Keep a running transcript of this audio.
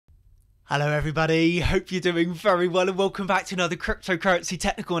Hello everybody, hope you're doing very well and welcome back to another cryptocurrency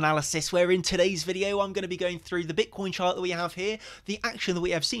technical analysis, where in today's video I'm going to be going through the Bitcoin chart that we have here, the action that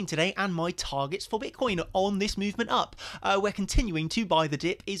we have seen today, and my targets for Bitcoin on this movement up. We're continuing to buy the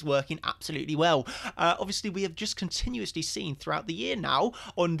dip is working absolutely well. Obviously we have just continuously seen throughout the year now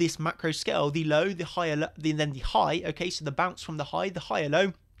on this macro scale, the low, the higher, then the high, okay, so the bounce from the higher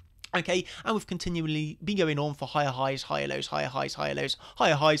low. Okay, and we've continually been going on for higher highs, higher lows, higher highs, higher lows,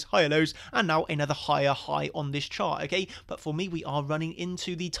 higher highs, higher lows, and now another higher high on this chart, okay? But for me, we are running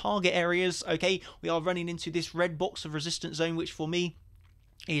into the target areas, okay? We are running into this red box of resistance zone, which for me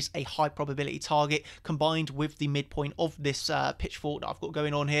is a high probability target combined with the midpoint of this pitchfork that I've got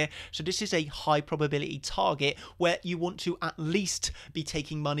going on here. So this is a high probability target where you want to at least be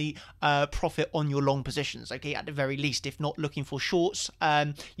taking money profit on your long positions, okay, at the very least. If not looking for shorts,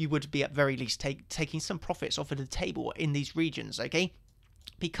 you would be at very least taking some profits off of the table in these regions, okay?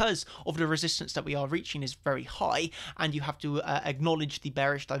 Because of the resistance that we are reaching is very high, and you have to acknowledge the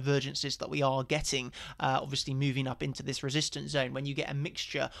bearish divergences that we are getting, obviously moving up into this resistance zone. When you get a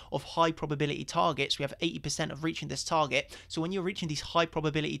mixture of high probability targets, we have 80% of reaching this target. So when you're reaching these high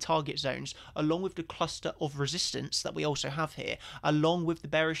probability target zones, along with the cluster of resistance that we also have here, along with the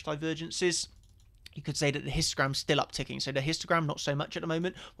bearish divergences, you could say that the histogram's still upticking. So the histogram, not so much at the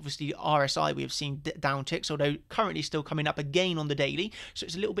moment. Obviously, RSI, we have seen downticks, although currently still coming up again on the daily. So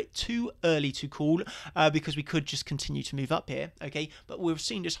it's a little bit too early to call because we could just continue to move up here, okay? But we've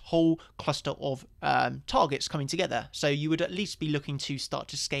seen this whole cluster of targets coming together. So you would at least be looking to start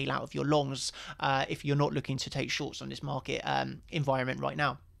to scale out of your longs if you're not looking to take shorts on this market environment right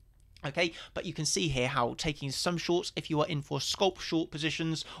now. Okay, but you can see here how taking some shorts, if you are in for scalp short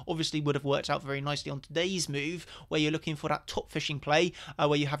positions, obviously would have worked out very nicely on today's move, where you're looking for that top fishing play,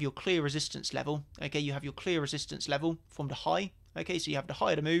 where you have your clear resistance level. Okay, you have your clear resistance level from the high. Okay, so you have the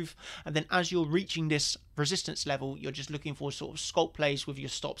higher to move, and then as you're reaching this resistance level, you're just looking for sort of scalp plays with your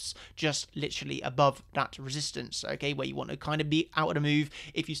stops just literally above that resistance. Okay, where you want to kind of be out of the move.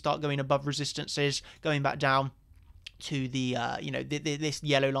 If you start going above resistances, going back down to the this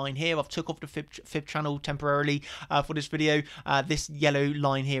yellow line here. I've took off the fib channel temporarily for this video. This yellow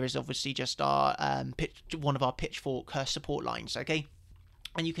line here is obviously just our one of our pitchfork support lines, okay,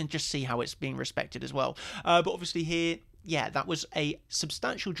 and you can just see how it's being respected as well. But obviously here, yeah, that was a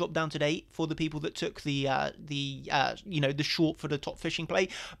substantial drop down today for the people that took the short for the top fishing play,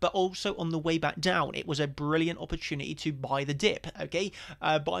 but also on the way back down, it was a brilliant opportunity to buy the dip. Okay,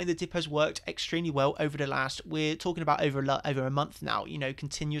 buying the dip has worked extremely well over the last, we're talking about over a month now. You know,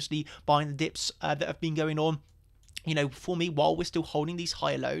 continuously buying the dips that have been going on. You know, for me, while we're still holding these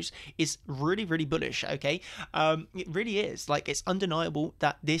higher lows, is really, really bullish, okay? It really is. Like, it's undeniable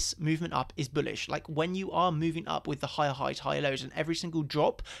that this movement up is bullish. Like, when you are moving up with the higher highs, higher lows, and every single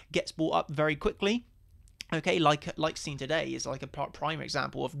drop gets bought up very quickly, okay, like seen today is like a prime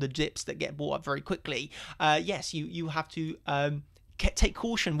example of the dips that get bought up very quickly. Yes, you have to take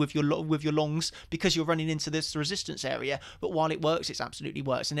caution with your longs because you're running into this resistance area, but while it works, it absolutely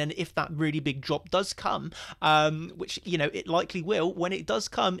works. And then if that really big drop does come, which, you know, it likely will, when it does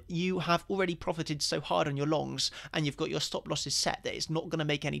come, you have already profited so hard on your longs and you've got your stop losses set that it's not going to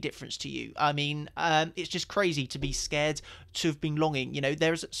make any difference to you. I mean, it's just crazy to be scared to have been longing. You know,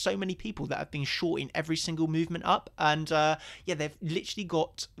 there's so many people that have been shorting every single movement up, and yeah, they've literally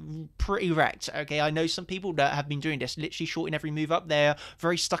got pretty wrecked. Okay, I know some people that have been doing this, literally shorting every move up. They're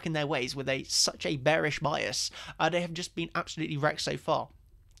very stuck in their ways with such a bearish bias. They have just been absolutely wrecked so far.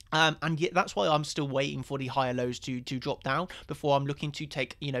 And yet that's why I'm still waiting for the higher lows to drop down before I'm looking to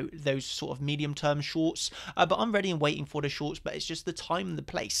take, you know, those sort of medium term shorts. But I'm ready and waiting for the shorts, but it's just the time and the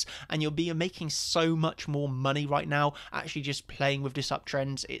place, and you'll be making so much more money right now actually just playing with this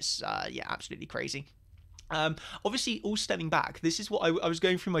uptrend. It's yeah, absolutely crazy. Obviously, all stemming back, this is what I was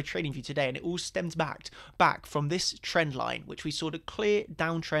going through my trading view today, and it all stems back from this trend line, which we saw the clear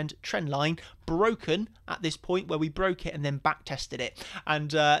downtrend trend line broken at this point where we broke it and then back tested it.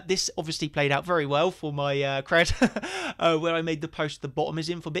 And this obviously played out very well for my cred where I made the post, the bottom is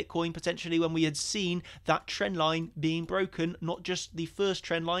in for Bitcoin potentially, when we had seen that trend line being broken, not just the first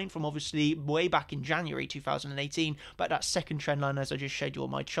trend line from obviously way back in January 2018, but that second trend line, as I just showed you on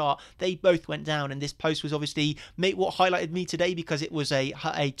my chart. They both went down, and this post was obviously what highlighted me today because it was a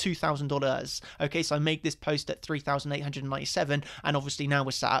 $2,000. Okay, so I made this post at 3,897, and obviously now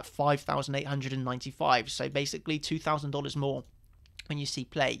we're sat at 5,895. So basically $2,000 more. when you see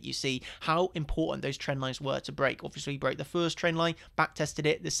play, you see how important those trend lines were to break. Obviously, we broke the first trend line, back tested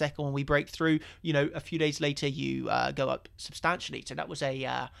it. The second one we break through, you know, a few days later, you go up substantially. So that was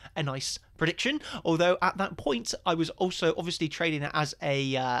a nice prediction. Although at that point, I was also obviously trading it as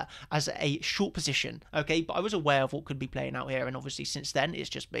a short position. Okay, but I was aware of what could be playing out here, and obviously since then, it's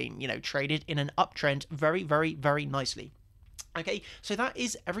just been, you know, traded in an uptrend very, very, very nicely. Okay, so that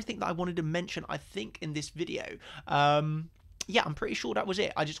is everything that I wanted to mention, I think, in this video. Yeah, I'm pretty sure that was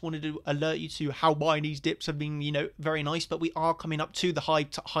it. I just wanted to alert you to how buying these dips have been, you know, very nice, but we are coming up to the high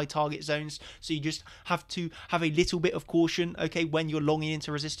target zones, so you just have to have a little bit of caution, okay, when you're longing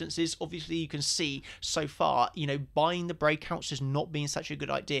into resistances. Obviously, you can see so far, you know, buying the breakouts has not been such a good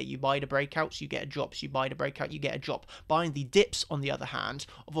idea. You buy the breakouts, you get a drop. So you buy the breakout, you get a drop. Buying the dips, on the other hand,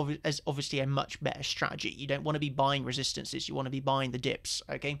 is obviously a much better strategy. You don't want to be buying resistances, you want to be buying the dips,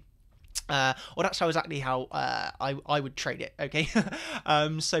 okay? Well, that's exactly how I would trade it, okay?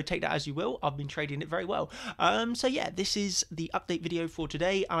 So take that as you will. I've been trading it very well. So yeah, this is the update video for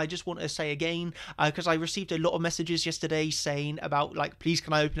today, and I just want to say again, because I received a lot of messages yesterday saying about, like, please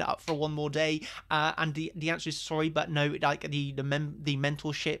can I open it up for one more day, and the answer is sorry, but no, like the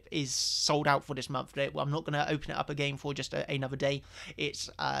mentorship is sold out for this month. Well, I'm not going to open it up again for just another day. It's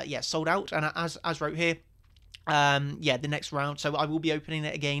yeah, sold out, and as wrote here, yeah, the next round, so I will be opening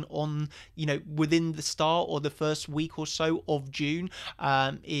it again on, you know, within the start or the first week or so of June,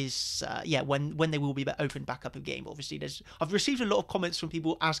 yeah, when they will be opened back up again. But obviously I've received a lot of comments from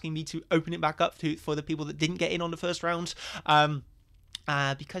people asking me to open it back up for the people that didn't get in on the first round,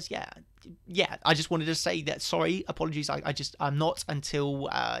 because yeah, I just wanted to say that, sorry, apologies, I'm not until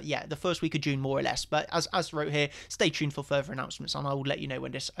yeah, the first week of June, more or less. But as wrote here, stay tuned for further announcements, and I will let you know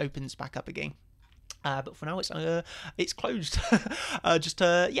when this opens back up again. But for now, it's closed.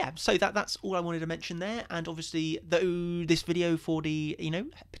 Yeah, so that's all I wanted to mention there. And obviously, though, this video for the, you know,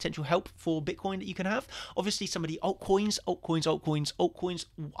 potential help for Bitcoin that you can have. Obviously, some of the altcoins.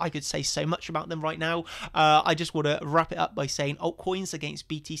 I could say so much about them right now. I just want to wrap it up by saying altcoins against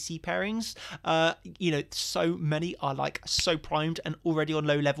BTC pairings. You know, so many are like so primed and already on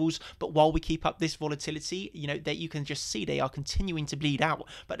low levels. But while we keep up this volatility, you know, that you can just see they are continuing to bleed out.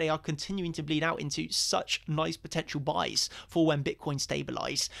 But they are continuing to bleed out into such nice potential buys for when Bitcoin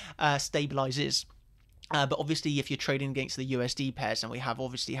stabilizes. But obviously, if you're trading against the USD pairs, and we have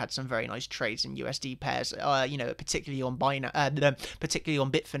obviously had some very nice trades in USD pairs, you know, particularly on particularly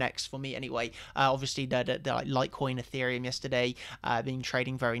on Bitfinex for me anyway. Obviously, the Litecoin, Ethereum yesterday, been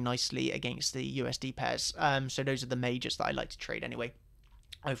trading very nicely against the USD pairs. So those are the majors that I like to trade anyway,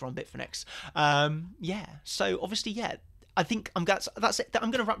 over on Bitfinex. Yeah. So obviously, yeah. I think that's it.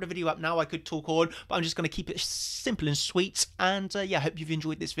 I'm going to wrap the video up now. I could talk on, but I'm just going to keep it simple and sweet. And yeah, I hope you've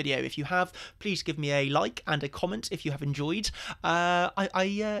enjoyed this video. If you have, please give me a like and a comment if you have enjoyed. Yeah,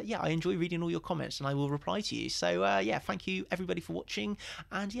 I enjoy reading all your comments, and I will reply to you. So yeah, thank you everybody for watching,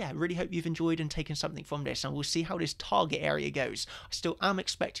 and yeah, really hope you've enjoyed and taken something from this. And we'll see how this target area goes. I still am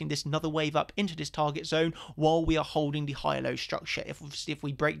expecting this another wave up into this target zone while we are holding the higher low structure. If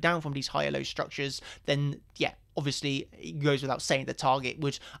we break down from these higher low structures, then yeah, obviously it goes without saying the target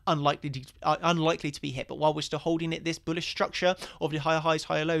was unlikely to be hit. But while we're still holding it, this bullish structure of the higher highs,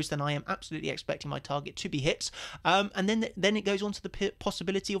 higher lows, then I am absolutely expecting my target to be hit. And then it goes on to the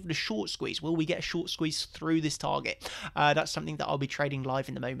possibility of the short squeeze. Will we get a short squeeze through this target? That's something that I'll be trading live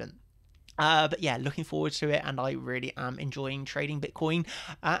in the moment. But yeah, looking forward to it, and I really am enjoying trading Bitcoin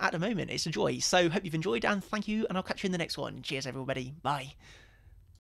at the moment. It's a joy. So hope you've enjoyed, and thank you, and I'll catch you in the next one. Cheers, everybody. Bye.